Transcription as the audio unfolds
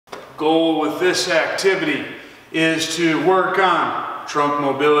goal with this activity is to work on trunk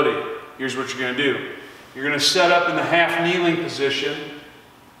mobility. Here's what you're going to do. You're going to set up in the half kneeling position,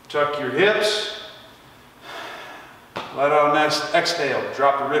 tuck your hips, let out an exhale,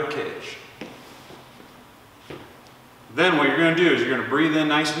 drop the rib cage. Then what you're going to do is you're going to breathe in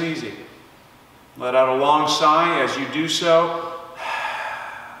nice and easy. Let out a long sigh. As you do so,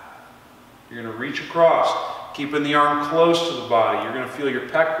 you're going to reach across, keeping the arm close to the body. You're going to feel your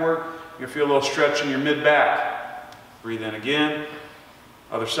pec work. You're going to feel a little stretch in your mid-back. Breathe in again.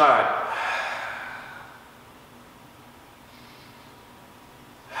 Other side.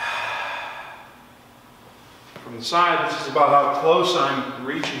 From the side, this is about how close I'm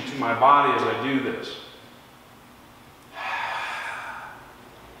reaching to my body as I do this.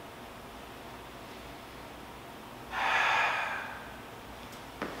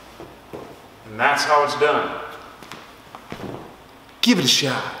 And that's how it's done. Give it a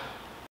shot.